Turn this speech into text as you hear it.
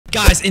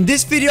Guys, in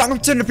this video, I'm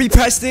going to turn to be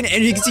Preston,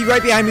 and you can see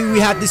right behind me,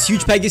 we have this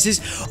huge Pegasus.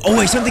 Oh,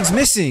 wait, something's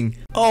missing.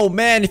 Oh,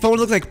 man, if I want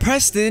to look like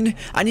Preston,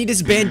 I need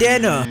this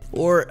bandana.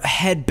 Or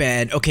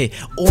headband. Okay,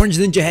 orange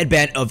ninja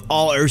headband of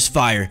all Earth's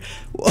fire.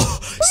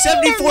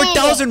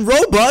 74,000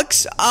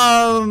 Robux?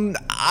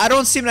 I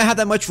don't seem to have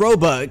that much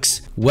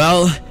Robux.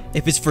 Well,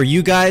 if it's for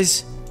you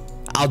guys,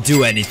 I'll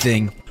do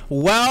anything.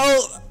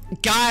 Well,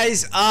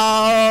 guys,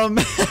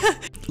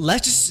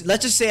 let's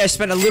just say I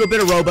spent a little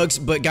bit of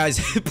Robux, but guys,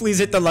 please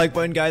hit the like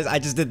button, guys. I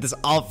just did this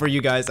all for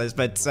you guys. I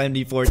spent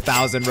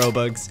 74,000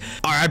 Robux.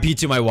 RIP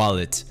to my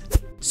wallet.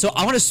 So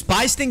I want to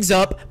spice things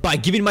up by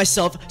giving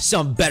myself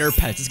some better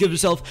pets. Let's give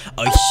myself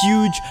a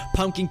huge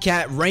pumpkin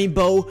cat,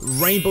 rainbow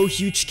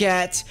huge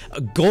cat,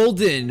 a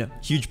golden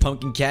huge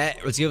pumpkin cat.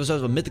 Let's give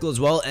ourselves a mythical as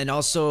well, and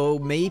also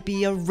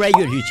maybe a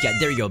regular huge cat.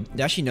 There we go.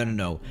 Actually,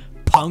 no.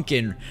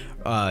 Pumpkin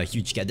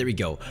huge cat. There we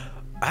go.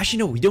 Actually,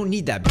 no, we don't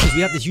need that because we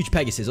have the huge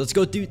Pegasus. Let's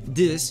go do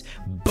this.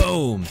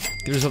 Boom.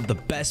 Give yourself the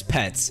best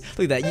pets.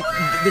 Look at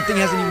that. The thing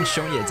hasn't even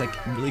shown yet. It's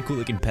like a really cool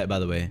looking pet, by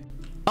the way.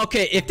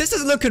 Okay, if this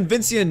doesn't look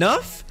convincing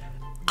enough,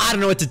 I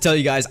don't know what to tell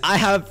you guys. I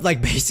have like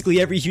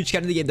basically every huge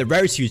cat in the game. The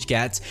rarest huge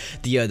cats,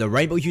 the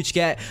rainbow huge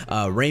cat,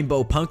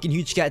 rainbow pumpkin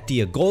huge cat,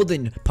 the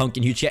golden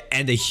pumpkin huge cat,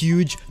 and the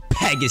huge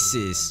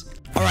Pegasus.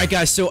 Alright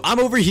guys, so I'm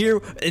over here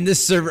in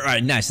this server.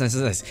 Alright, nice. Oh,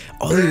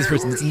 look at this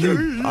person, it's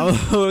new.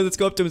 Oh, let's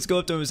go up to him,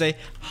 and say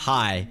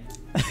hi.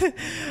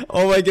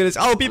 Oh my goodness.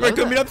 Oh, people are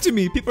coming up to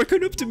me.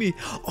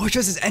 Oh,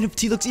 just this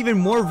NFT looks even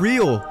more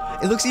real.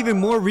 It looks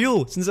even more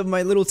real since of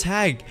my little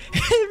tag.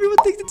 Everyone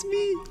thinks it's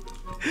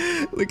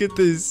me. Look at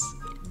this.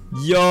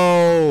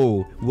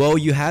 Yo, whoa,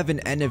 you have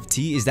an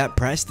NFT? Is that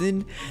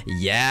Preston?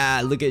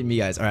 Yeah, look at me,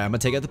 guys. All right, I'm gonna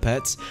take out the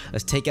pets.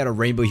 Let's take out a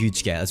rainbow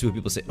huge cat. Let's see what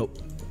people say. Oh,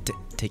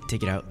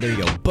 take it out. There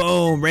you go.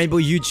 Boom, rainbow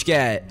huge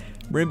cat.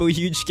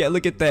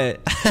 Look at that.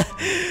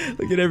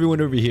 Look at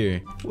everyone over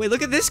here. Wait,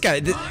 look at this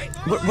guy.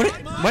 Why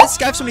does this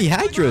guy have so many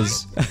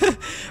hydras?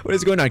 What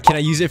is going on? Can I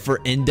use it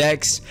for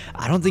index?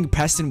 I don't think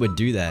Preston would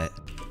do that.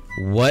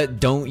 What?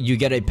 Don't you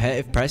get a pet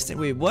if Preston?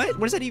 Wait, what?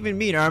 What does that even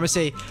mean? Or I'm gonna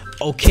say,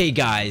 okay,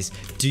 guys,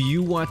 do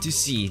you want to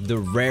see the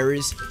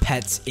rarest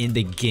pets in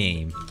the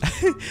game?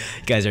 You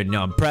guys are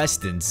no, I'm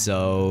Preston,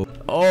 so.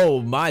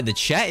 Oh my, the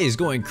chat is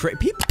going crazy.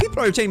 People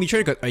are telling me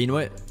trading cards. Oh, you know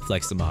what?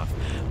 Flex them off.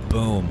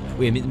 Boom.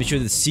 Wait, make sure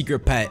the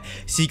secret pet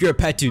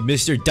to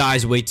Mr.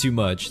 dies way too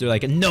much. They're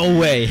like, no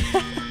way.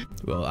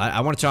 Well, I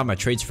want to try out my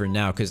traits for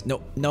now, because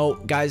no,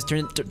 guys,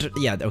 turn,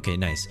 yeah, okay,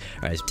 nice.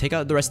 All right, so take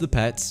out the rest of the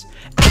pets.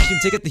 Actually,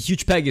 take out the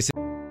huge Pegasus.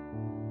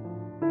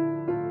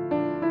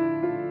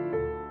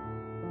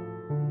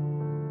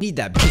 Need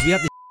that because we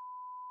have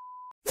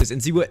this.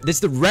 And see what? This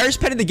is the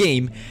rarest pet in the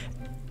game.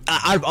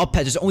 Out of all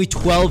pets, there's only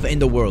 12 in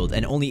the world,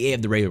 and only 8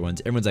 of the regular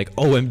ones. Everyone's like,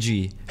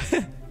 OMG.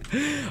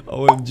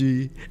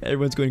 OMG.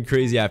 Everyone's going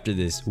crazy after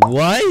this.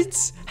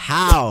 What?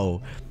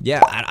 How?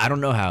 Yeah, I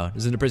don't know how.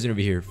 There's another person over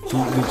here.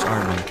 Fruit Loops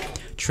Army.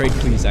 Trade,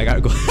 please. I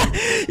gotta go.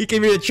 He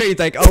came here to trade. It's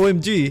like,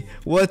 OMG.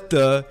 What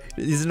the?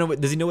 Does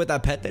he know what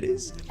that pet that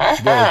is?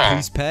 Bro,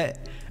 please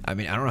pet. I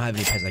mean, I don't have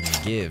any pets I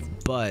can give,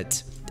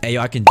 but hey,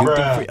 I can do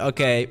them for.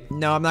 Okay,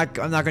 no, I'm not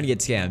gonna get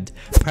scammed.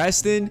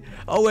 Preston,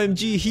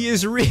 OMG, he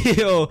is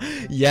real.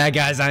 Yeah,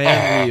 guys, I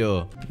am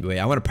real. Wait,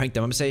 I want to prank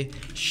them. I'm gonna say,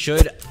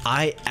 should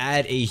I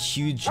add a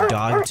huge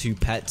dog to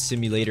Pet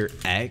Simulator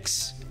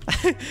X?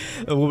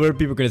 What are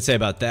people gonna say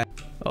about that?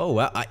 Oh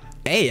well,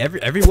 hey,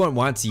 everyone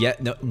wants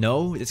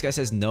no. This guy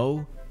says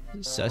no.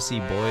 Sussy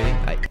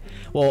boy.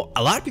 Well,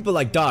 a lot of people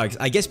like dogs.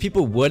 I guess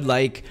people would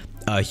like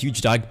a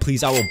huge dog.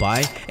 Please, I will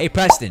buy. Hey,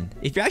 Preston,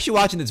 if you're actually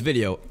watching this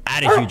video,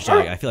 add a huge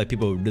dog. I feel like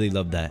people would really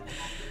love that.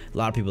 A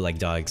lot of people like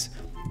dogs.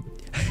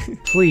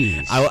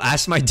 Please. I will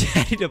ask my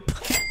daddy to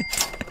buy.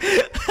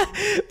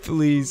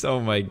 Please. Oh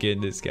my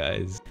goodness,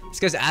 guys. This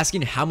guy's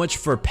asking how much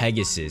for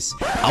Pegasus.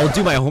 I'll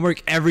do my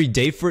homework every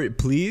day for it,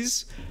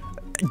 please.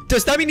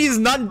 Does that mean he does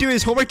not do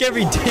his homework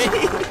every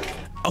day?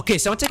 Okay,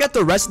 so I'm gonna take out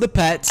the rest of the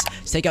pets.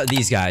 Let's take out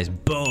these guys.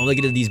 Boom, look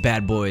at these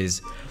bad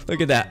boys.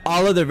 Look at that.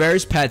 All of the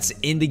rarest pets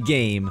in the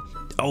game.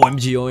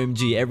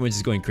 OMG, everyone's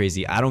just going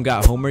crazy. I don't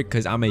got homework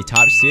because I'm a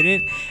top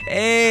student.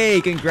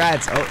 Hey,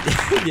 congrats.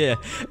 Oh, yeah,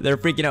 they're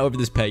freaking out over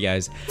this pet,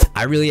 guys.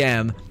 I really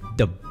am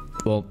the,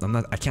 well,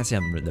 I can't say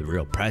I'm the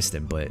real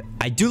Preston, but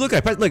I do look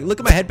like Preston. Look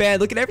at my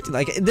headband, look at everything.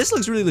 Like, this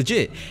looks really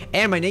legit.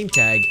 And my name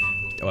tag.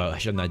 Well, I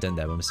should have not done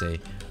that, but I'm gonna say,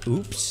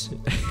 oops.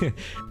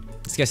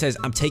 This guy says,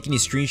 I'm taking a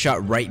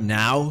screenshot right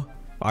now.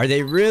 Are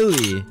they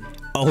really?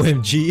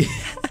 OMG.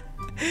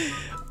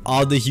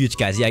 All the huge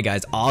cats. Yeah,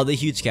 guys, all the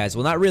huge cats.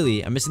 Well, not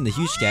really. I'm missing the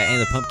huge cat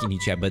and the pumpkin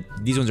huge cat, but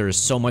these ones are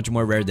so much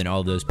more rare than all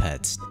of those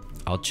pets.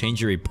 I'll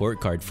change your report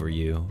card for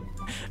you.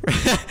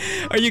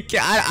 Are you?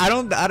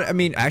 I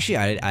mean, actually,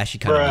 I actually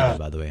kind of need it,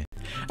 by the way.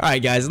 All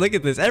right, guys, look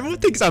at this. Everyone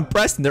thinks I'm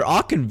Preston. They're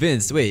all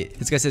convinced. Wait,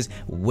 this guy says,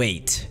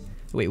 wait,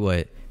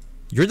 what?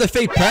 You're the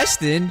fake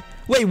Preston?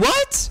 Wait,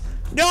 what?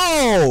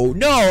 No,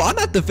 I'm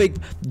not the fake.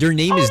 Your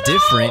name is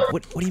different.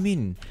 What do you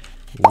mean?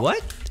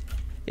 What?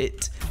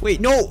 Wait,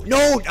 no,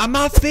 I'm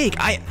not fake.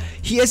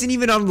 He isn't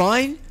even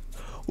online.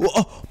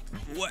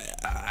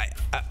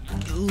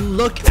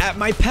 Look at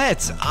my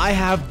pets. I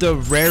have the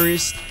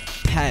rarest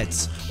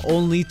pets.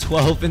 Only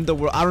 12 in the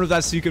world. I don't know if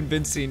that's too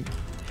convincing.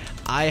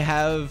 I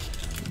have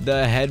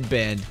the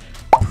headband.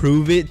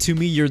 Prove it to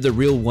me you're the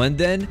real one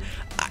then.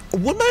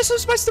 What am I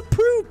supposed to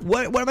prove?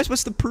 What am I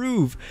supposed to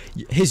prove?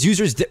 His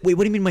user is wait,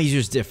 what do you mean my user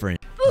is different?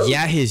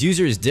 Yeah, his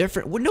user is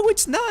different. Well, no,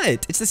 it's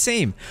not. It's the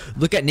same.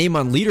 Look at name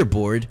on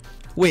leaderboard.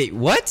 Wait,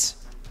 what?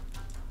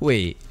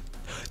 Wait.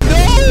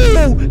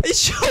 No! It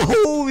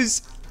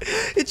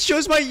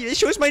shows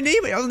my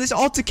name on this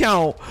alt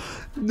account.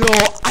 No,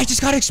 I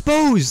just got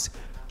exposed.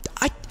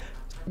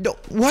 No,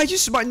 why you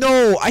smart?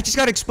 No, I just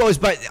got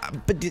exposed, but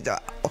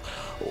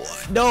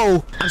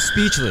no, I'm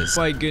speechless.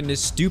 My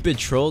goodness, stupid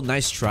troll,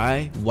 nice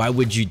try. Why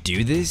would you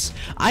do this?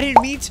 I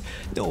didn't mean to.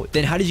 No,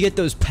 then how did you get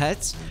those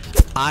pets?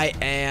 I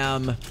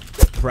am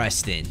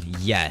Preston.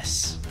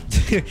 Yes.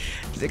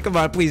 Come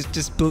on, please,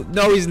 just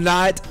no, he's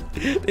not.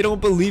 They don't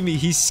believe me.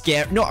 He's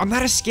scam. No, I'm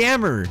not a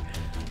scammer.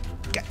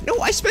 No,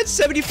 I spent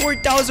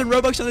 74,000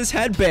 Robux on this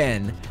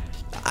headband.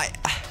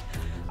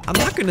 I'm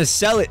not gonna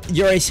sell it.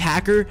 You're a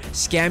hacker,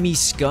 scammy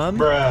scum,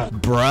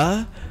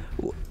 bruh.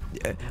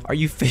 Are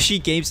you fishy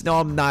games? No,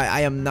 I'm not.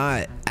 I am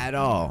not at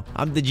all.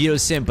 I'm the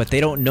DigitoSIM, but they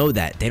don't know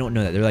that. They don't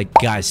know that. They're like,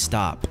 guys,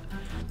 stop.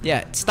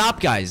 Yeah,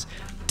 stop, guys.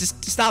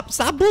 Just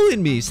stop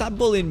bullying me. Stop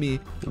bullying me.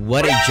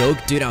 What a joke,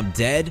 dude. I'm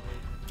dead.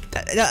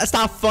 That's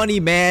not funny,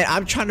 man.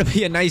 I'm trying to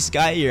be a nice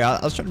guy here. I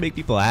was trying to make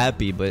people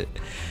happy, but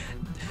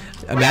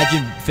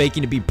imagine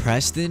faking to be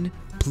Preston.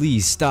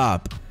 Please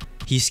stop.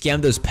 He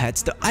scammed those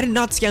pets. I did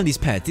not scam these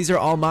pets. These are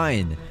all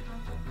mine.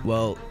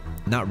 Well,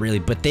 not really,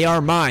 but they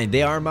are mine.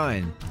 They are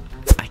mine.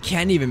 I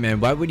can't even,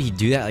 man. Why would he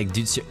do that? Like,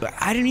 dude,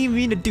 I didn't even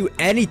mean to do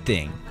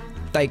anything.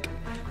 Like,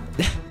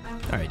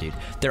 all right, dude.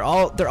 They're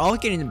all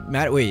getting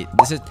mad. Wait,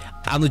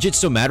 I'm legit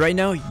so mad right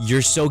now.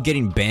 You're so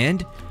getting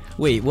banned.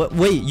 Wait, what?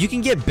 Wait, you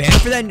can get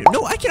banned for that?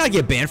 No, I cannot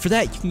get banned for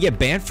that. You can get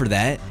banned for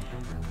that.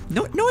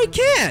 No, I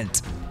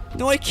can't.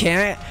 No, I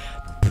can't.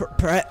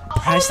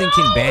 Preston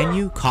can ban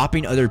you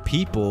copying other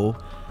people.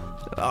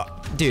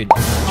 Dude,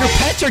 your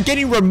pets are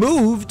getting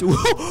removed.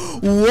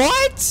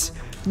 What?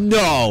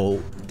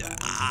 No,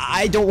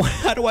 I don't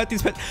want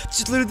these pets.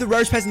 This is literally the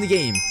rarest pets in the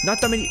game.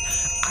 Not that many.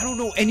 I don't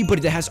know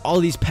anybody that has all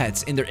these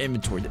pets in their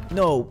inventory.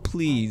 No,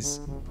 please,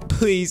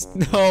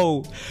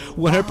 no.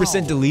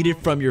 100% deleted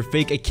from your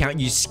fake account,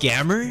 you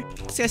scammer.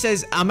 This guy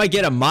says I'm gonna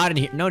get a mod in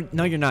here.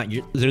 No, you're not.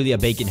 You're literally a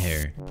bacon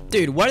hair,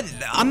 dude. What?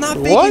 I'm not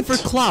faking for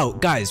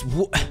clout, guys.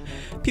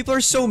 People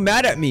are so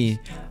mad at me.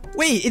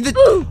 Wait,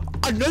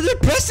 another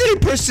Preston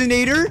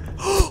impersonator?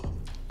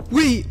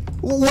 Wait,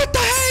 what the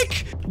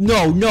heck?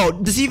 No,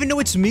 does he even know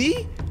it's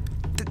me?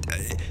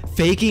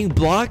 Faking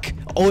block?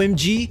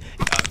 OMG?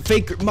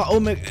 Fake, oh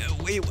my,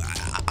 wait,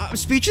 I'm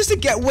speechless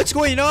again. What's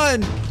going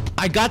on?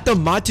 I got the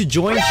mod to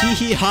join, hee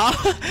hee ha.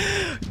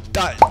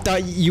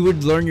 Thought you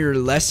would learn your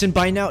lesson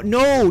by now.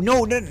 No,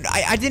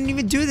 I didn't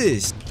even do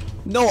this.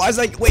 No, I was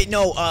like, wait,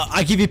 no,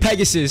 I give you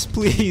Pegasus,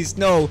 please,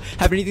 no.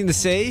 Have anything to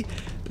say?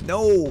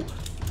 No,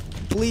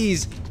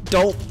 please,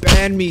 don't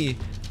ban me.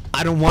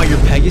 I don't want your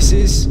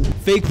Pegasus.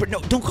 No,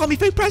 don't call me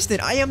fake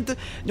Preston. I am the,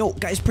 no,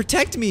 guys,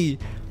 protect me.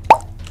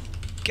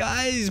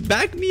 Guys,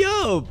 back me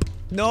up.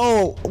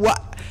 No,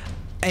 what?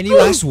 Any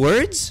last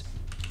words?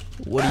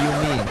 What do you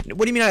mean?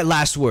 What do you mean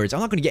last words? I'm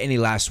not gonna get any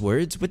last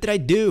words. What did I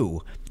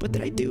do?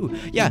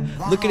 Yeah,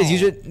 look at his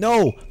user.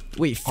 No,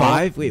 wait,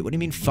 5? Wait, what do you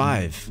mean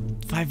 5?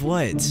 5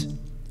 what?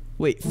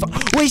 Wait,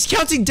 wait, he's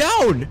counting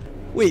down.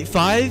 Wait,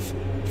 5,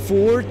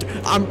 4,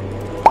 I'm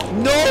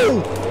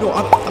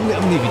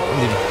leaving.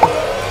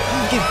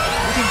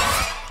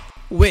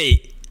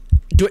 Wait,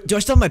 do I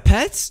still have my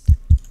pets?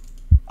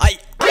 I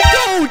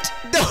don't.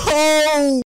 No.